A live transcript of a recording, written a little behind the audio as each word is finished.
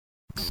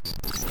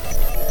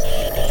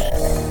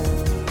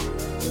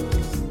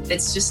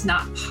It's just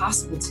not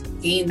possible to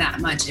gain that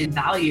much in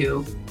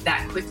value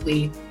that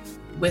quickly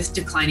with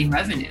declining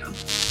revenue.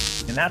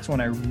 And that's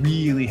when I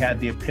really had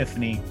the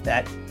epiphany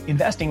that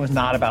investing was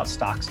not about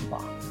stocks and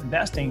bonds.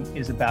 Investing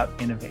is about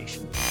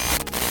innovation.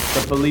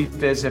 The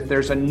belief is if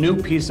there's a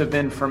new piece of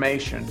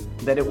information,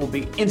 that it will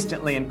be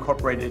instantly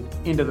incorporated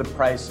into the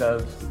price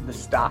of the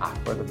stock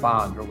or the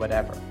bond or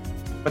whatever.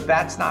 But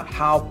that's not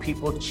how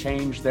people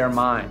change their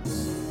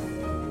minds.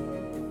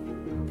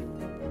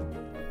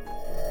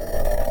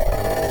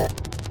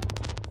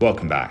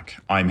 Welcome back.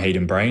 I'm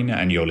Hayden Brain,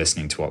 and you're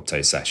listening to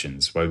Opto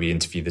Sessions, where we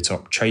interview the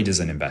top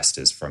traders and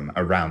investors from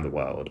around the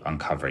world,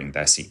 uncovering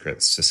their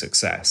secrets to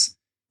success.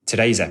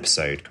 Today's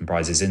episode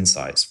comprises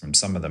insights from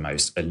some of the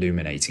most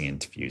illuminating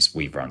interviews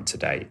we've run to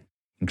date,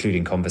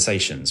 including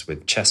conversations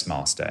with chess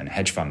master and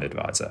hedge fund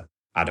advisor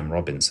Adam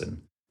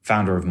Robinson,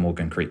 founder of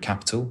Morgan Creek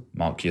Capital,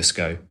 Mark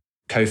Yusko,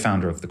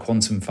 co-founder of the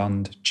Quantum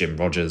Fund, Jim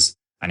Rogers,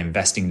 and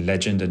investing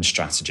legend and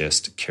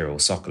strategist Kirill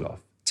Sokolov,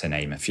 to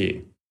name a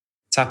few.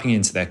 Tapping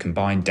into their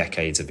combined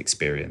decades of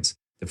experience,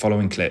 the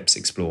following clips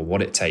explore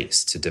what it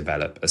takes to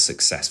develop a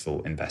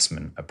successful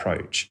investment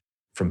approach.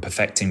 From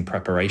perfecting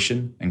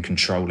preparation and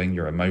controlling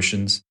your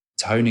emotions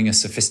to honing a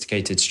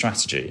sophisticated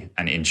strategy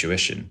and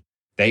intuition,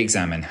 they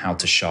examine how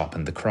to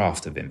sharpen the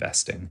craft of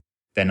investing.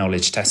 Their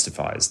knowledge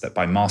testifies that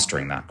by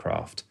mastering that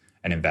craft,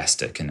 an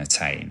investor can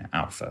attain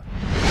alpha.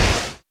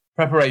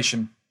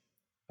 Preparation,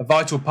 a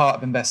vital part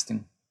of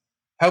investing,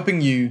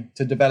 helping you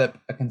to develop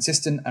a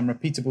consistent and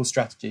repeatable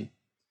strategy.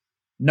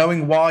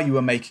 Knowing why you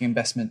are making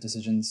investment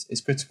decisions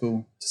is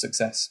critical to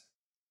success.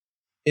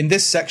 In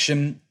this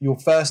section, you'll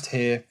first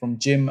hear from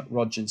Jim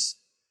Rogers,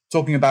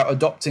 talking about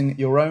adopting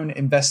your own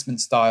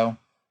investment style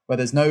where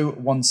there's no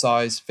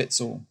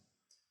one-size-fits-all.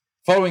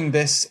 Following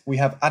this, we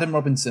have Adam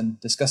Robinson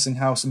discussing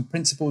how some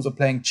principles of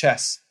playing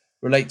chess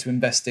relate to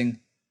investing,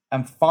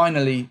 and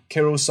finally,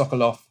 Kirill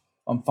Sokolov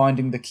on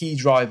finding the key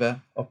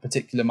driver of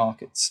particular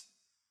markets.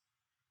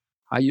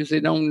 I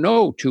usually don't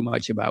know too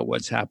much about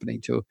what's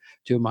happening to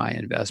my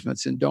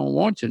investments and don't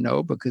want to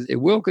know because it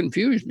will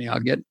confuse me. I'll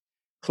get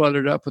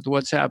cluttered up with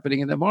what's happening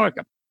in the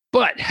market.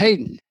 But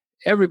Hayden,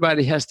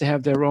 everybody has to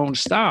have their own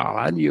style.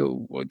 I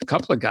knew a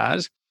couple of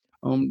guys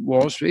on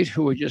Wall Street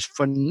who were just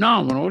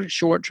phenomenal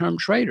short-term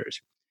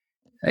traders.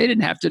 They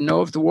didn't have to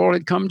know if the world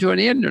had come to an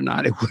end or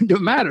not. It wouldn't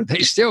have mattered.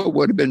 They still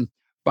would have been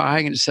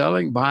buying and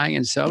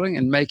selling,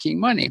 and making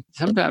money.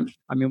 Sometimes,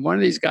 one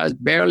of these guys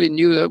barely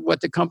knew what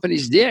the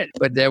companies did,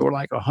 but there were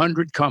like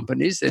 100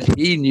 companies that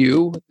he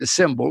knew the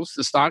symbols,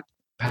 the stock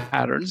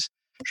patterns,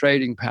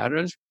 trading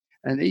patterns,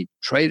 and he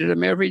traded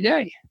them every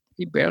day.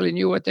 He barely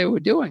knew what they were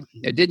doing.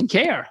 They didn't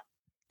care,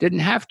 didn't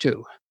have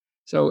to.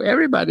 So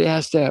everybody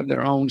has to have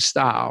their own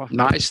style.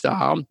 My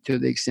style, to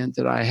the extent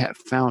that I have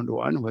found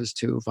one, was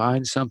to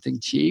find something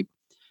cheap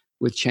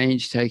with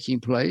change taking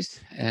place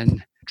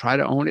and try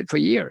to own it for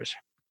years.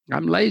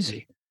 I'm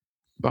lazy.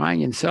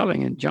 Buying and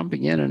selling and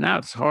jumping in and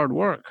out is hard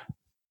work.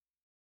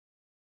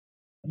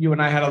 You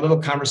and I had a little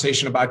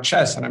conversation about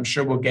chess, and I'm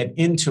sure we'll get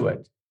into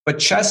it. But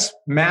chess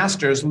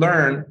masters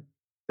learn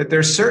that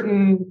there's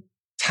certain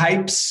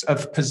types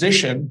of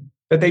position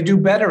that they do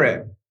better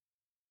in,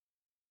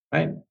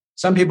 right?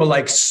 Some people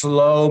like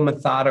slow,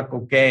 methodical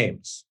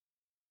games.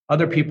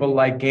 Other people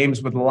like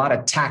games with a lot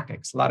of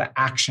tactics, a lot of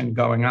action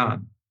going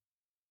on.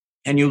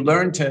 And you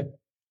learn to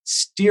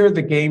steer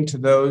the game to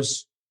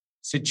those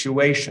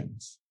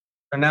situations.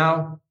 We're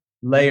now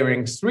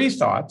layering three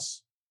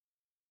thoughts.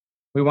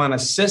 We want a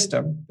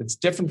system that's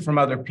different from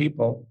other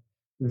people,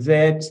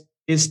 that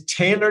is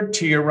tailored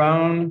to your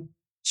own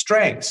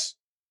strengths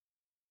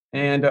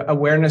and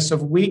awareness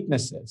of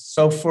weaknesses.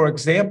 So, for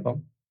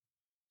example,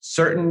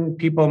 certain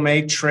people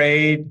may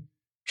trade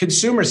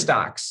consumer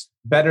stocks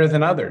better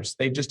than others.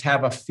 They just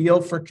have a feel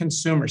for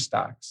consumer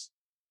stocks,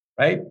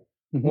 right?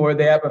 Mm-hmm. Or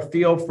they have a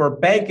feel for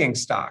banking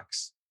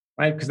stocks,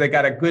 right? Because they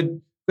got a good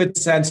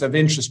sense of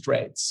interest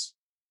rates,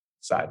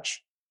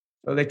 such.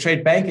 So they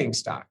trade banking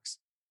stocks.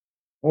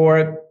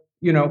 Or,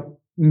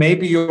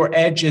 maybe your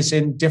edge is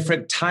in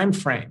different time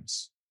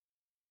frames,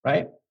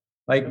 right?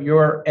 Like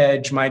your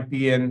edge might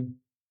be in,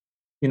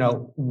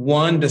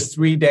 1 to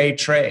 3 day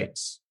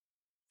trades,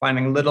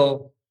 finding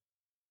little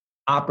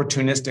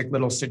opportunistic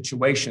little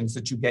situations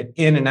that you get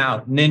in and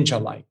out,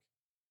 ninja-like.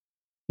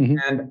 Mm-hmm.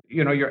 And,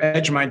 your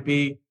edge might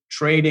be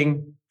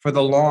trading for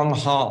the long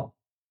haul.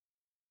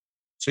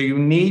 So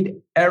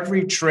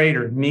every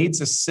trader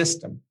needs a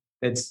system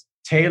that's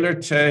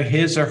tailored to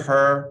his or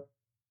her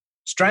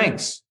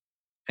strengths.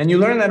 And you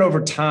learn that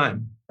over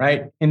time,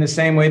 right? In the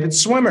same way that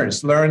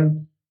swimmers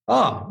learn,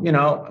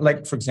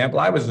 like, for example,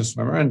 I was a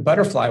swimmer and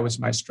butterfly was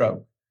my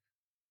stroke.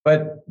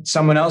 But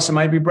someone else, it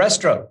might be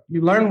breaststroke.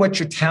 You learn what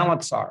your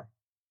talents are,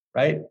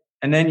 right?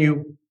 And then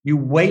you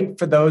wait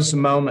for those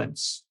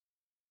moments.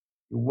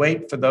 You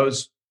wait for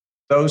those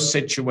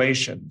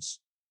situations.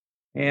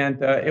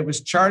 And it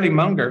was Charlie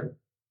Munger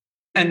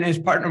and his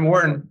partner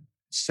Warren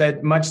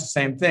said much the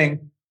same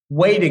thing.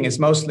 Waiting is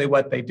mostly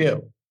what they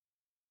do.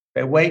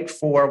 They wait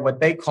for what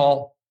they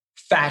call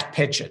fat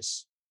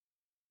pitches,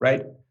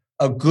 right?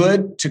 A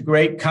good to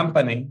great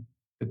company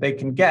that they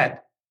can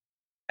get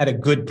at a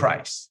good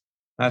price.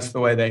 That's the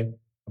way they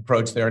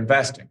approach their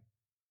investing.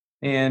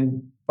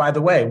 And by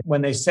the way,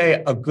 when they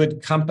say a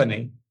good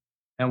company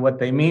and what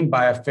they mean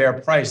by a fair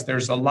price,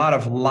 there's a lot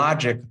of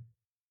logic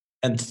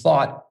and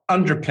thought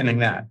underpinning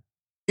that,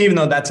 even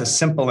though that's a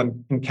simple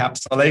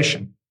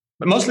encapsulation.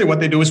 But mostly what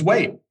they do is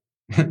wait,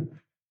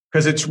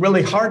 because it's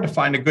really hard to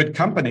find a good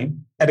company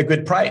at a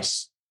good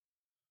price.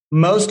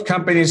 Most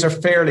companies are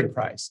fairly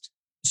priced.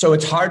 So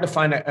it's hard to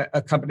find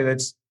a company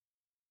that's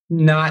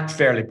not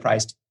fairly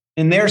priced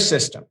in their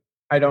system.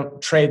 I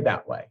don't trade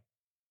that way.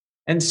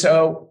 And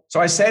so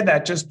I say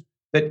that just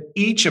that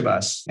each of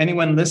us,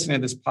 anyone listening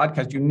to this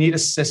podcast, you need a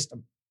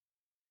system.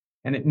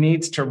 And it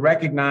needs to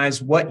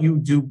recognize what you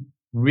do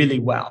really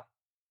well.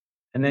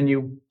 And then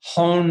you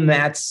hone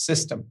that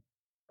system,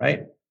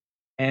 right?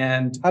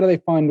 And how do they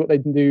find what they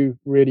can do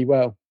really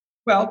well?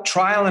 Well,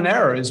 trial and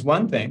error is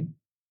one thing.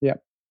 Yeah.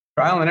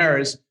 Trial and error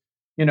is,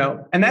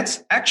 and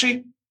that's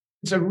actually,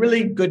 it's a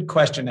really good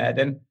question, Ed.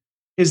 And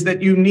is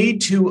that you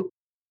need to,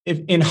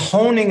 in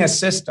honing a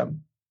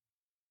system,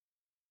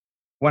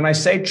 when I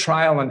say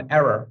trial and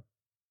error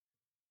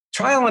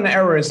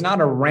is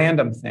not a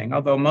random thing,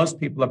 although most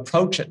people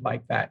approach it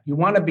like that. You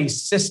want to be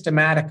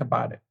systematic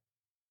about it,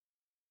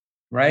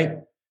 right?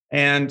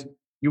 And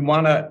you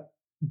want to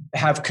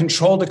have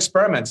controlled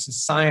experiments,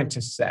 as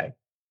scientists say,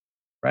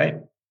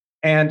 right?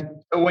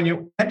 And so when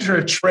you enter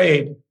a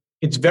trade,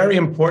 it's very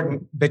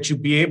important that you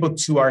be able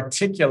to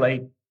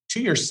articulate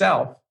to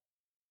yourself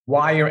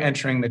why you're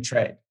entering the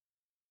trade.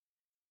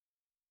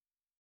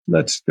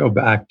 Let's go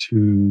back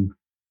to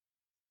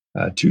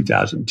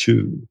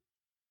 2002.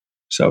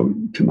 So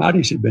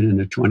commodities had been in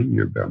a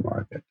 20-year bear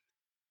market,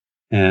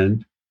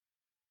 and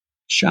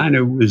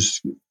China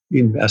was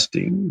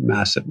investing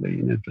massively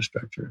in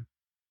infrastructure.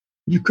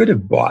 You could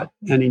have bought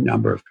any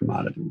number of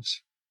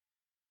commodities,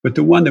 but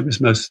the one that was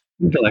most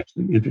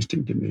intellectually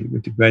interesting to me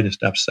with the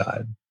greatest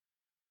upside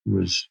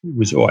was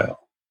oil.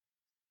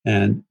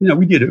 And,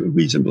 we did a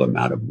reasonable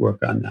amount of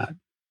work on that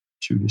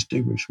to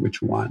distinguish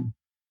which one.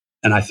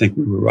 And I think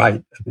we were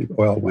right. I think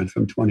oil went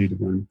from 20 to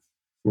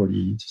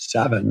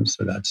 147.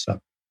 So that's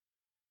up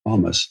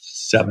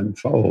almost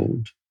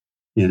sevenfold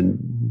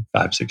in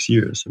 5-6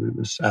 years. I mean, it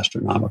was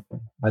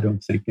astronomical. I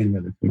don't think any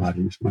other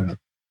commodities went up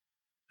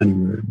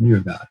anywhere near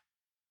that.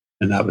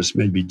 And that was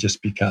maybe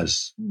just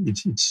because it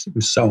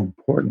was so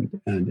important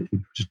and it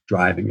was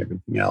driving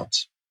everything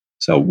else.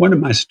 So one of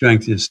my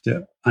strengths is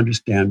to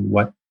understand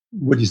what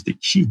is the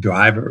key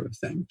driver of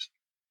things.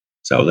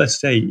 So let's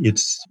say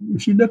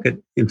if you look at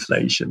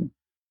inflation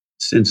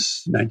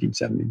since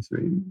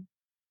 1973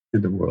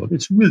 in the world,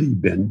 it's really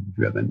been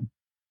driven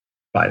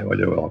by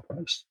the oil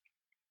price.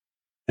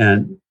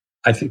 And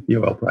I think the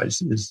oil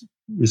price is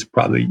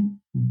probably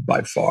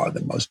by far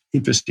the most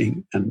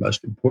interesting and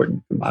most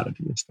important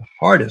commodity. It's the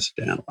hardest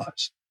to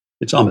analyze.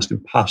 It's almost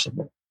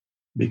impossible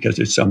because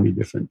there's so many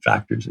different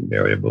factors and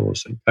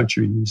variables and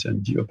countries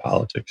and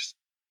geopolitics.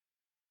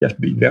 You have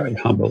to be very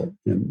humble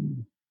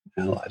in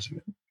analyzing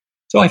it.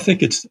 So I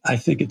think it's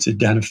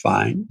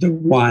identifying the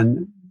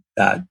one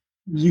that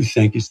you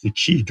think is the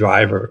key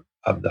driver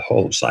of the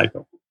whole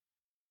cycle.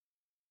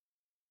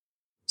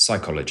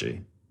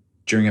 Psychology.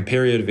 During a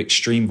period of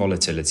extreme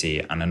volatility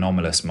and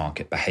anomalous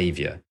market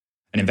behavior,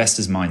 an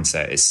investor's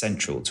mindset is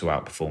central to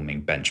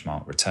outperforming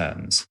benchmark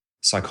returns.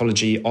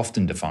 Psychology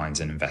often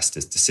defines an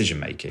investor's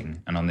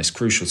decision-making, and on this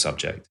crucial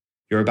subject,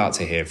 you're about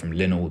to hear from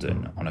Lynn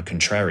Alden on a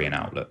contrarian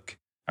outlook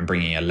and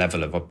bringing a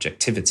level of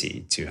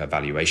objectivity to her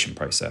valuation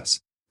process,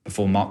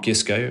 before Mark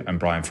Yusko and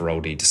Brian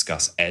Feroldi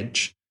discuss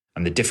edge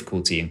and the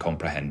difficulty in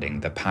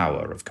comprehending the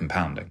power of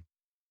compounding.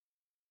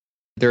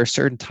 There are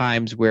certain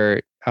times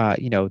where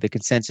the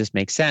consensus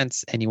makes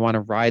sense and you want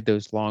to ride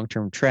those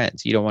long-term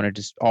trends. You don't want to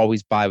just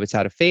always buy what's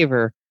out of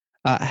favor.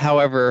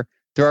 However,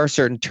 there are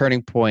certain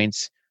turning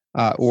points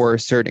or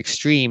certain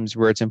extremes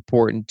where it's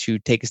important to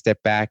take a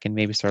step back and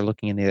maybe start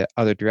looking in the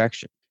other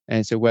direction.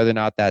 And so whether or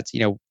not that's,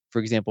 for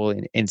example,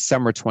 in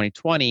summer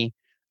 2020,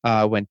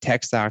 when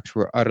tech stocks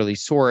were utterly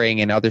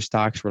soaring and other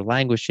stocks were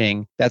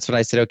languishing, that's when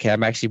I said, okay,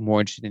 I'm actually more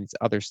interested in these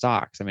other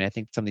stocks. I mean, I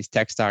think some of these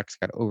tech stocks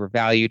got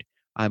overvalued.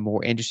 I'm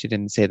more interested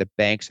in, say, the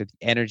banks or the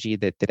energy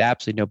that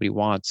absolutely nobody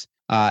wants.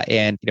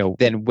 And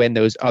then when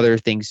those other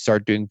things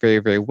start doing very,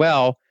 very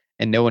well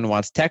and no one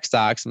wants tech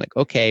stocks, I'm like,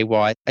 okay,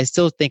 well, I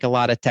still think a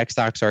lot of tech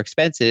stocks are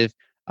expensive,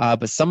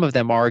 but some of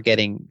them are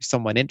getting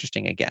somewhat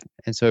interesting again.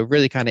 And so it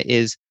really kind of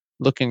is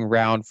looking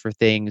around for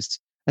things,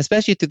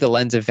 especially through the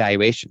lens of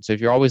valuation. So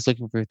if you're always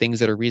looking for things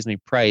that are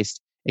reasonably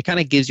priced, it kind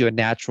of gives you a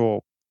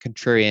natural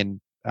contrarian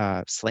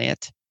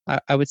slant,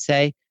 I would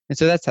say. And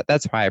so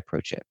that's how I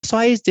approach it. So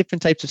I use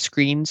different types of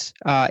screens,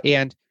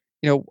 and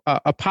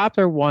a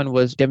popular one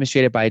was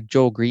demonstrated by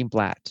Joel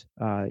Greenblatt,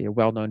 a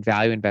well-known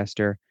value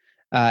investor,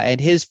 and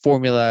his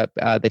formula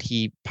that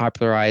he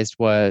popularized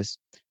was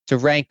to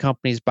rank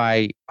companies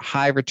by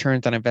high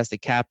returns on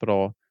invested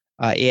capital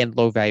and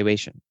low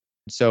valuation.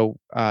 So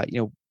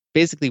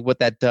basically what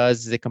that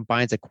does is it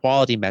combines a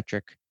quality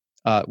metric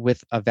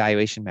with a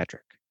valuation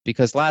metric.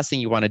 because last thing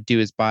you want to do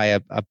is buy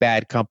a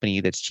bad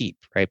company that's cheap,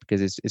 right?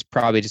 Because it's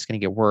probably just going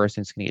to get worse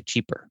and it's going to get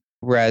cheaper.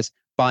 Whereas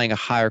buying a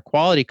higher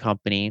quality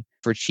company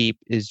for cheap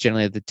is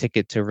generally the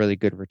ticket to really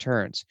good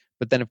returns.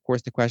 But then, of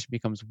course, the question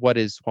becomes, what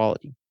is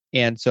quality?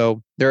 And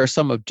so there are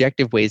some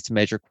objective ways to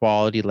measure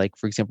quality, like,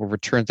 for example,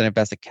 returns on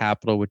invested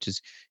capital, which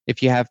is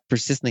if you have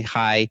persistently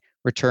high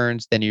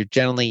returns, then you're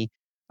generally,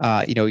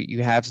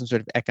 you have some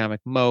sort of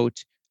economic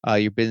moat,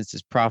 your business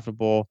is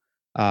profitable,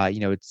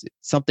 it's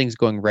something's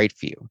going right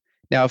for you.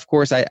 Now, of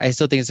course, I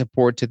still think it's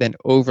important to then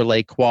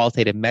overlay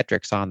qualitative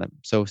metrics on them.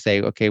 So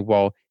say, okay,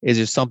 well, is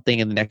there something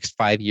in the next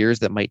 5 years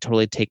that might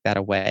totally take that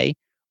away?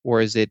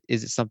 Or is it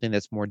something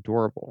that's more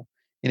durable?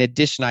 In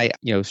addition, I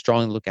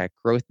strongly look at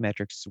growth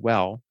metrics as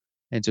well.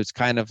 And so it's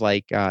kind of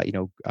like,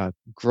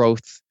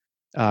 growth,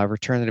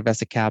 return on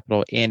invested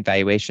capital, and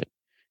valuation.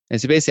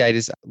 And so basically, I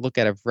just look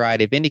at a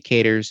variety of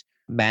indicators,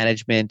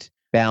 management,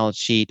 balance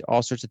sheet,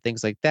 all sorts of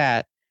things like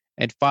that,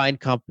 and find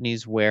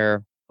companies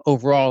where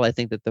overall, I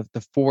think that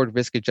the forward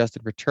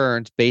risk-adjusted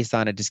returns based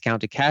on a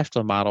discounted cash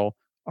flow model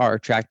are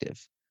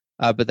attractive.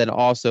 But then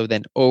also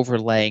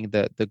overlaying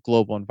the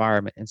global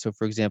environment. And so,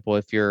 for example,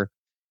 if you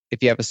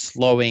have a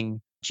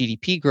slowing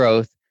GDP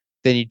growth,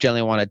 then you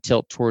generally want to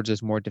tilt towards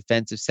those more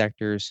defensive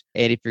sectors.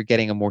 And if you're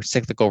getting a more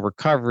cyclical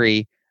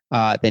recovery,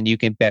 then you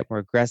can bet more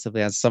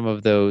aggressively on some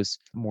of those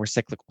more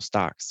cyclical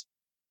stocks.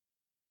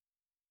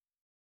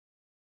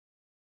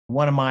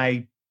 One of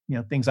my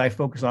things I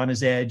focus on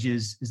as edge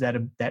is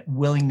that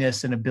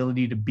willingness and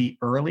ability to be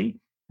early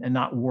and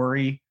not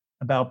worry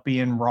about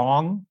being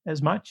wrong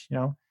as much.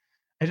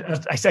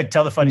 I said,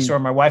 tell the funny story.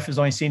 My wife has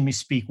only seen me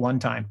speak one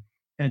time.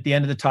 And at the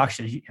end of the talk,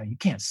 she says, you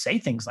can't say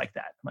things like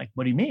that. I'm like,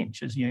 what do you mean?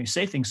 She says, you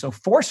say things so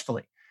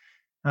forcefully.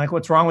 I'm like,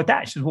 what's wrong with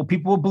that? She says, well,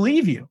 people will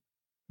believe you.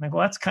 I'm like,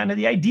 well, that's kind of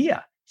the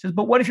idea. She says,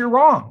 but what if you're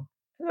wrong?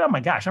 Oh my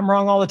gosh, I'm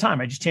wrong all the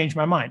time. I just changed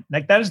my mind.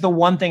 Like, that is the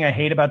one thing I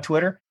hate about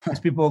Twitter is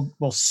people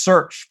will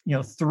search,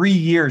 3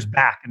 years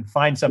back and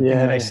find something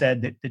that I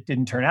said that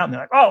didn't turn out. And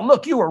they're like, oh,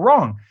 look, you were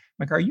wrong. I'm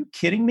like, are you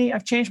kidding me?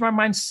 I've changed my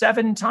mind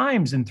 7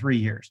 times in 3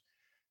 years.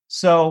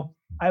 So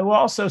I will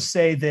also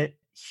say that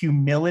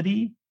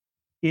humility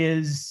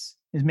is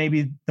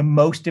maybe the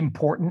most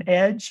important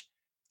edge.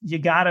 You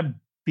got to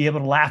be able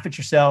to laugh at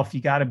yourself.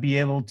 You got to be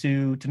able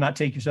to not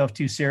take yourself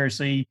too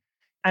seriously.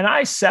 And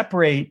I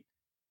separate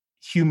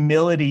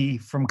humility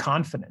from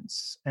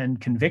confidence and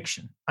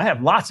conviction. I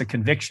have lots of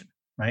conviction,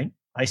 right?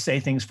 I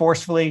say things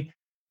forcefully.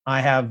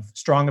 I have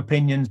strong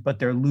opinions, but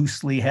they're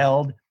loosely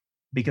held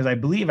because I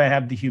believe I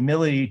have the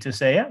humility to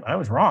say, yeah, I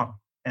was wrong.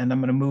 And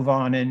I'm going to move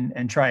on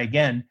and try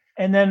again.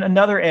 And then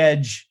another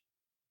edge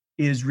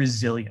is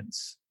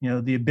resilience,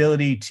 the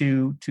ability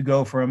to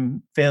go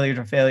from failure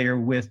to failure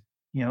with,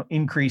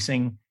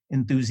 increasing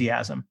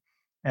enthusiasm.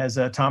 As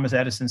Thomas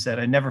Edison said,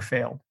 I never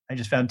failed. I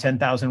just found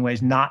 10,000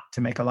 ways not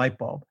to make a light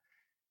bulb.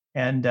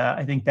 And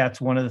I think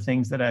that's one of the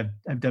things that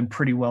I've done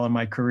pretty well in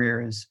my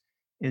career is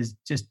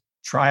just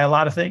try a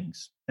lot of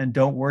things and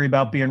don't worry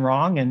about being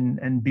wrong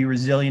and be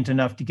resilient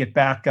enough to get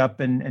back up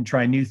and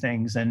try new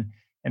things and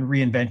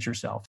reinvent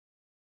yourself.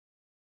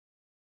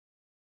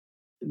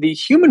 The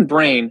human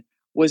brain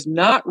was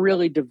not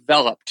really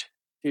developed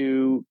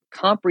to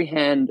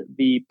comprehend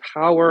the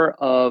power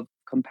of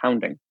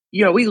compounding.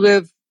 We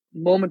live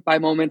moment by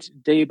moment,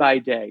 day by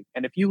day.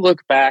 And if you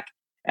look back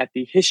at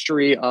the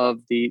history of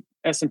the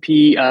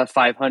S&P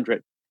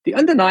 500, the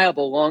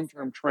undeniable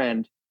long-term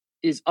trend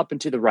is up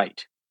and to the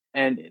right.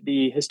 And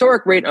the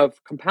historic rate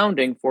of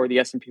compounding for the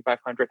S&P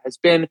 500 has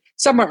been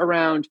somewhere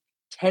around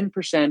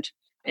 10%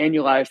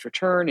 annualized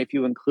return. If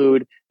you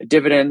include the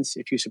dividends,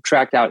 if you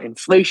subtract out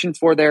inflation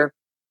for there,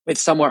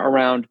 it's somewhere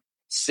around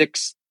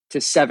 6 to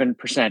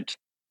 7%.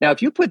 Now,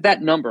 if you put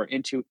that number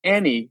into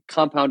any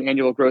compound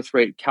annual growth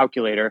rate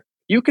calculator,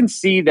 you can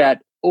see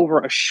that over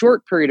a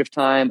short period of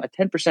time, a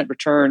 10%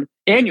 return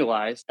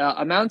annualized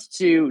amounts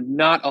to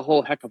not a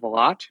whole heck of a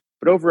lot,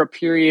 but over a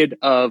period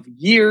of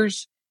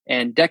years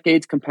and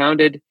decades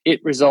compounded,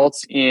 it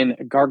results in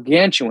a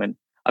gargantuan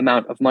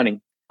amount of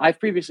money. I've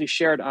previously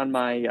shared on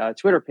my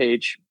Twitter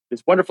page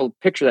this wonderful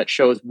picture that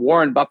shows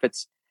Warren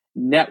Buffett's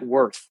net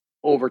worth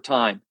over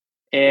time.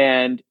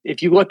 And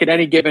if you look at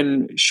any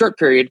given short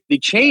period, the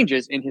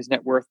changes in his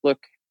net worth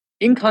look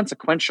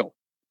inconsequential.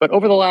 But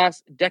over the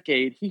last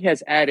decade, he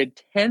has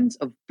added tens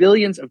of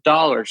billions of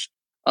dollars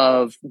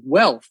of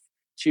wealth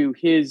to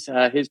his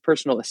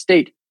personal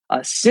estate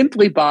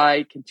simply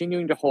by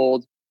continuing to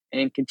hold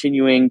and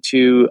continuing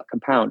to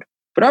compound.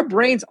 But our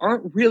brains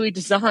aren't really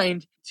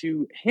designed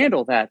to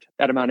handle that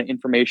amount of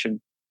information.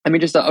 I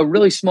mean, just a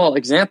really small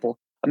example.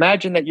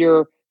 Imagine that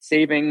you're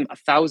saving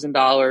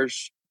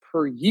 $1,000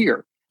 per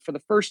year. For the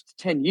first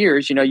 10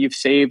 years, you've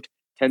saved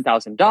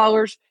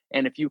 $10,000.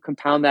 And if you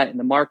compound that in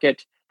the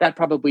market, that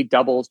probably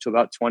doubles to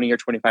about 20 or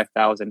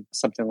 25,000,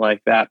 something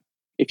like that.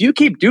 If you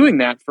keep doing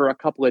that for a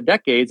couple of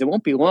decades, it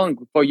won't be long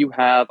before you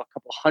have a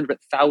couple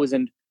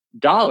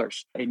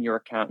 $100,000 in your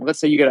account. Let's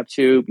say you get up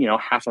to,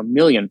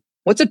 $500,000.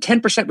 What's a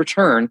 10%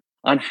 return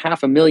on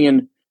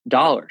 $500,000?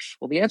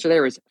 Well, the answer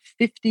there is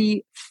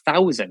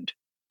 $50,000.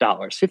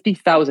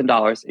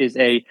 $50,000 is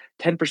a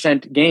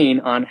 10% gain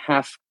on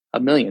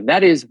 $500,000.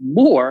 That is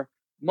more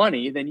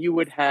money than you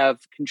would have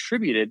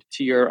contributed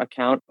to your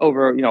account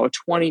over, a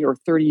 20 or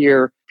 30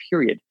 year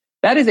period.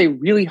 That is a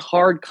really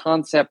hard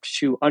concept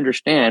to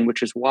understand,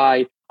 which is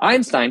why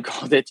Einstein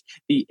called it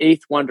the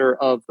eighth wonder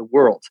of the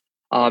world.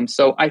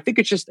 So I think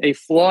it's just a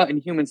flaw in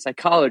human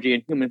psychology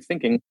and human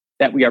thinking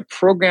that we are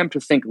programmed to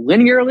think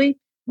linearly,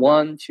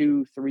 1,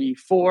 2, 3,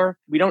 4.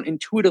 We don't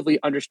intuitively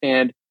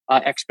understand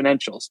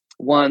exponentials,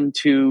 1,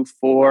 2,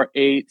 4,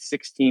 8,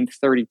 16,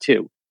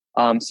 32.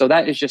 So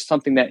that is just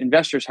something that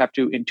investors have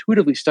to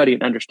intuitively study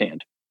and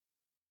understand.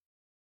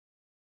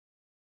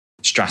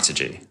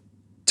 Strategy.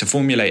 To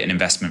formulate an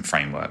investment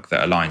framework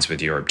that aligns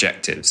with your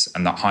objectives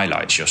and that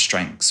highlights your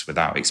strengths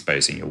without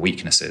exposing your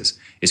weaknesses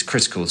is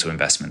critical to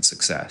investment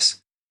success.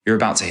 You're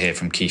about to hear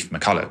from Keith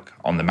McCulloch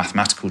on the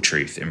mathematical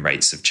truth in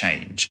rates of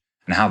change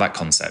and how that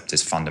concept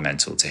is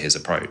fundamental to his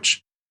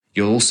approach.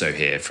 You'll also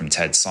hear from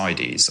Ted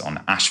Seides on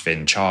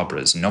Ashvin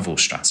Chabra's novel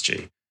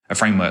strategy, a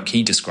framework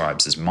he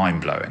describes as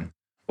mind-blowing,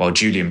 while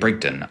Julian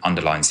Brigden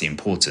underlines the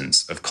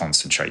importance of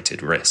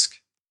concentrated risk.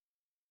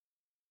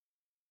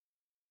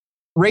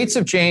 Rates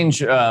of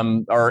change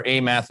are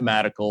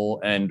mathematical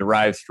and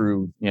derived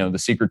through, the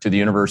secret to the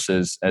universe,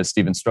 as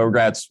Steven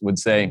Strogatz would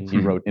say. Mm-hmm. He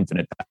wrote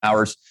Infinite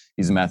Powers.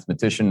 He's a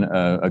mathematician,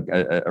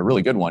 a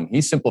really good one. He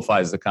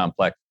simplifies the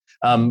complex.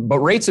 But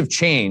rates of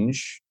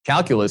change,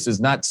 calculus, is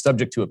not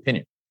subject to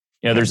opinion.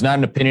 There's not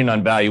an opinion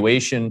on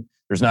valuation.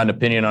 There's not an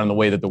opinion on the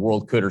way that the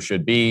world could or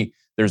should be.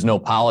 There's no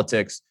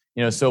politics.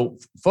 So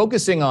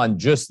focusing on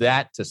just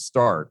that to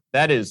start,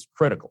 that is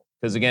critical.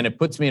 Because again, it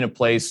puts me in a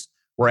place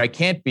where I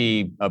can't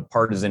be a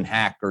partisan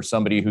hack or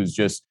somebody who's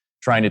just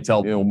trying to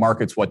tell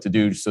markets what to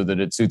do so that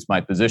it suits my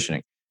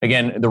positioning.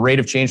 Again, the rate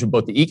of change of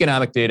both the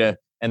economic data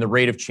and the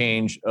rate of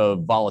change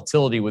of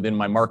volatility within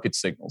my market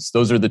signals.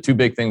 Those are the two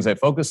big things I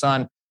focus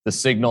on, the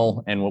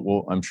signal and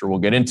what I'm sure we'll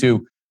get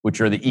into,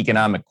 which are the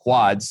economic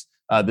quads.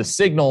 The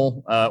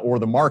signal or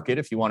the market,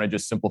 if you want to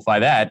just simplify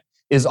that,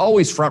 is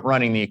always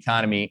front-running the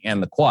economy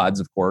and the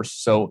quads, of course.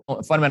 So I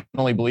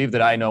fundamentally believe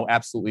that I know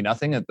absolutely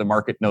nothing, that the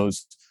market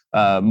knows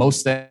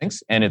most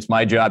things, and it's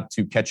my job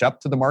to catch up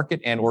to the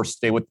market and or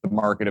stay with the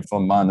market if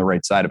I'm on the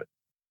right side of it.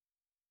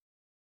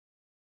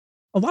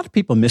 A lot of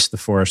people miss the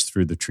forest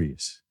through the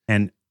trees.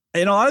 And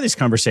in a lot of these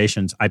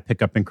conversations, I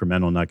pick up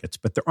incremental nuggets,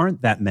 but there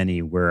aren't that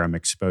many where I'm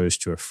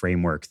exposed to a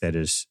framework that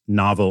is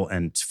novel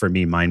and, for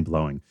me,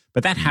 mind-blowing.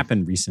 But that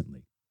happened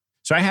recently.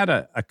 So I had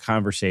a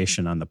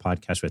conversation on the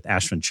podcast with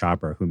Ashvin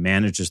Chabra, who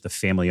manages the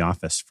family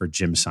office for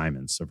Jim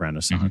Simons of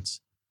Renaissance.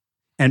 Mm-hmm.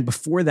 And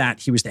before that,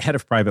 he was the head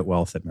of private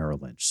wealth at Merrill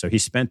Lynch. So he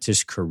spent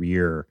his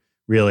career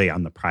really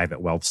on the private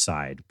wealth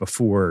side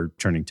before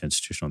turning to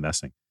institutional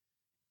investing.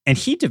 And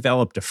he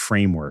developed a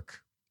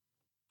framework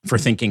for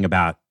thinking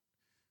about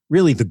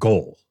really the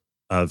goal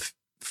of,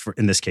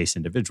 in this case,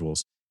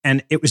 individuals.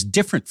 And it was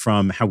different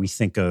from how we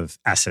think of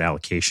asset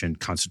allocation,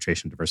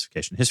 concentration,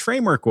 diversification. His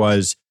framework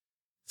was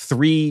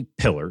 3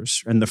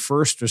 pillars. And the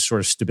first was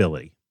sort of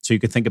stability. So you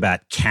could think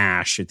about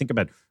cash, you think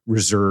about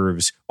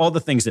reserves, all the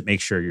things that make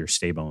sure you're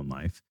stable in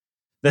life.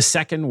 The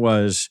second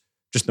was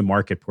just the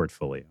market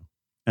portfolio.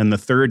 And the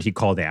third he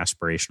called the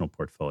aspirational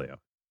portfolio.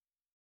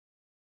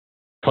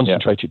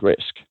 Concentrated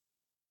risk.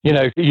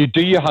 You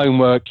do your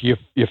homework, you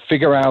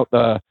figure out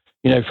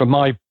from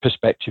my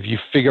perspective, you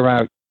figure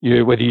out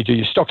whether you do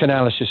your stock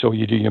analysis or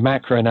you do your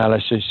macro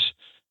analysis,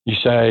 you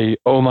say,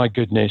 oh my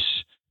goodness,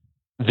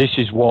 this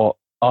is what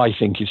I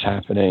think is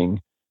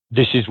happening.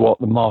 This is what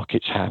the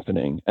market's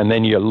happening. And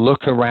then you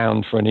look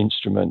around for an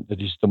instrument that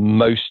is the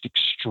most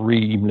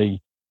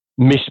extremely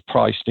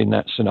mispriced in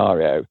that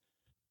scenario.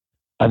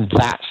 And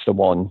that's the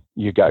one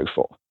you go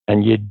for.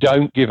 And you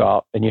don't give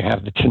up, and you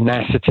have the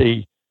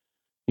tenacity,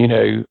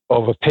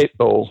 of a pit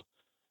bull,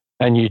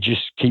 and you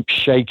just keep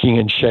shaking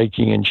and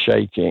shaking and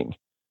shaking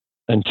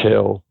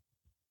until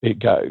it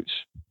goes,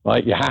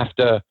 right? You have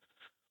to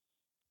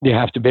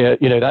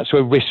be, that's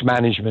where risk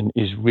management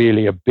is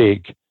really a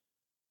big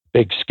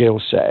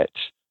skill set,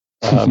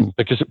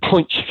 because at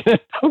points you can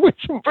end up with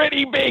some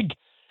pretty big,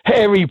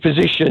 hairy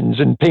positions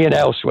and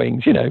P&L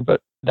swings, but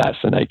that's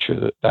the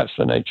nature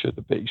of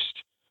the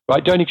beast,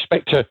 right? Don't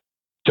expect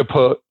to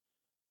put,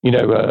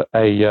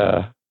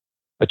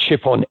 a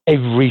chip on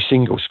every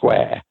single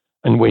square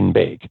and win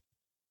big,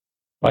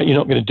 right? You're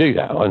not going to do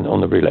that on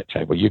the roulette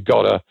table. You've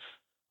got to,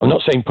 I'm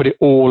not saying put it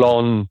all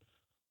on,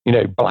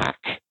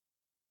 black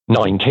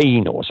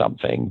 19 or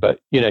something,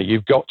 but,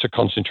 you've got to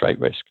concentrate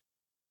risk.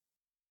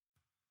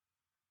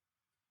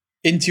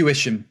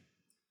 Intuition.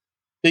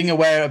 Being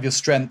aware of your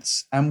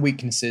strengths and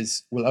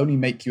weaknesses will only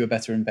make you a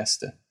better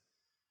investor.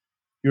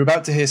 You're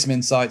about to hear some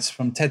insights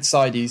from Ted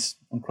Seides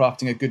on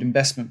crafting a good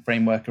investment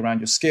framework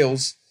around your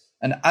skills,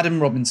 and Adam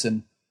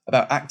Robinson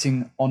about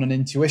acting on an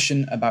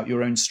intuition about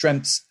your own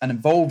strengths and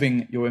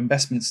evolving your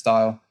investment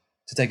style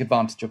to take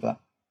advantage of that.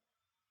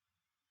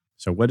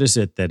 So what is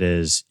it that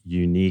is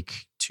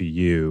unique to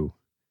you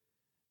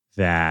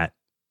that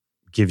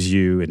gives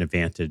you an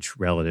advantage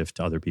relative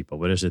to other people?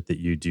 What is it that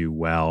you do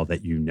well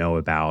that you know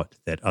about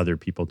that other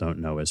people don't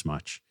know as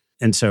much?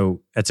 And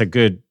so that's a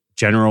good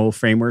general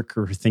framework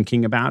for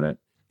thinking about it.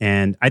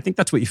 And I think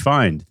that's what you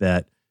find,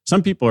 that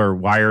some people are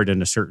wired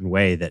in a certain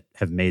way that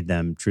have made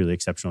them truly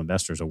exceptional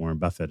investors, a Warren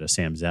Buffett, a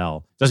Sam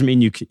Zell. Doesn't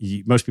mean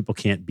most people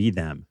can't be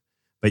them,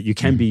 but you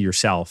can be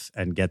yourself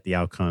and get the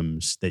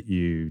outcomes that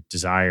you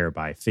desire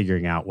by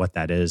figuring out what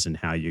that is and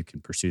how you can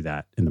pursue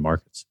that in the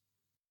markets.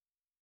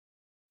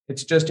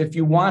 It's just, if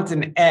you want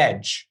an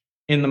edge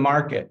in the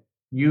market,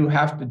 you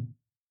have to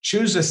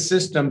choose a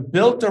system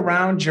built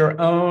around your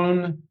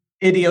own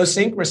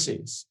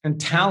idiosyncrasies and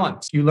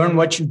talents. You learn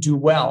what you do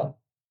well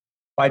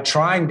by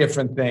trying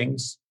different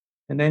things,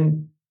 and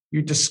then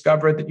you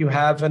discover that you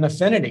have an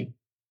affinity,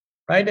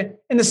 right?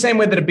 In the same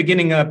way that a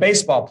beginning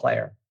baseball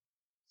player,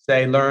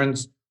 say,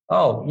 learns,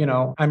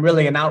 I'm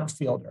really an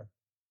outfielder,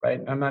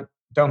 right?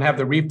 Don't have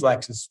the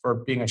reflexes for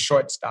being a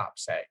shortstop,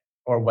 say,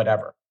 or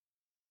whatever.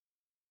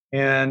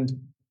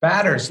 And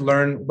batters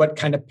learn what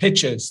kind of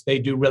pitches they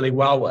do really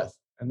well with,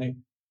 and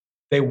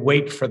they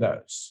wait for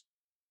those.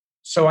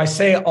 So I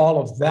say all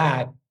of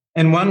that.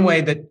 And one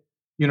way that,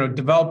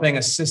 developing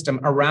a system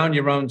around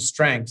your own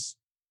strengths.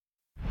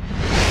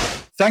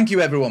 Thank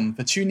you, everyone,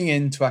 for tuning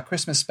in to our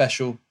Christmas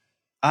special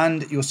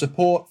and your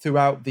support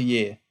throughout the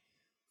year.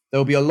 There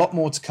will be a lot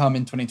more to come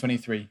in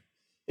 2023.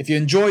 If you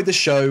enjoyed the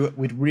show,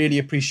 we'd really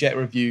appreciate a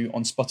review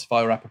on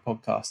Spotify or Apple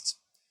Podcasts.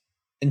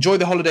 Enjoy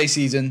the holiday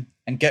season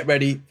and get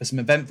ready for some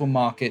eventful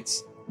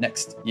markets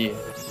next year.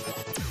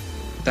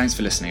 Thanks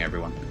for listening,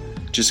 everyone.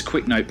 Just a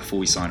quick note before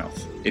we sign off.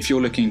 If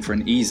you're looking for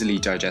an easily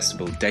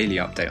digestible daily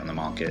update on the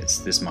markets,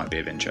 this might be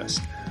of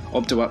interest.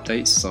 Opto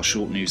Updates is our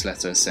short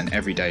newsletter sent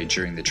every day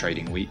during the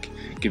trading week,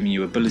 giving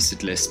you a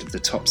bulleted list of the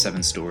top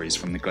 7 stories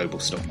from the global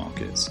stock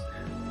markets.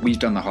 We've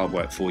done the hard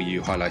work for you,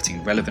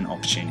 highlighting relevant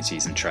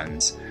opportunities and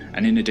trends.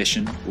 And in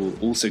addition, we'll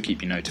also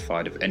keep you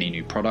notified of any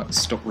new products,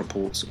 stock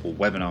reports, or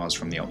webinars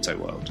from the Opto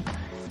world.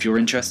 If you're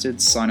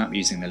interested, sign up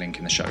using the link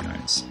in the show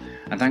notes.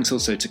 And thanks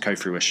also to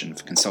Co-Fruition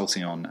for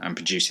consulting on and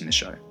producing the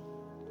show.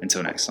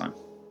 Until next time.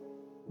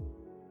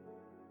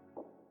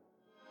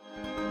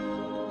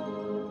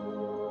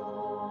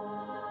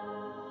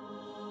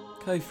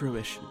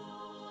 Co-Fruition.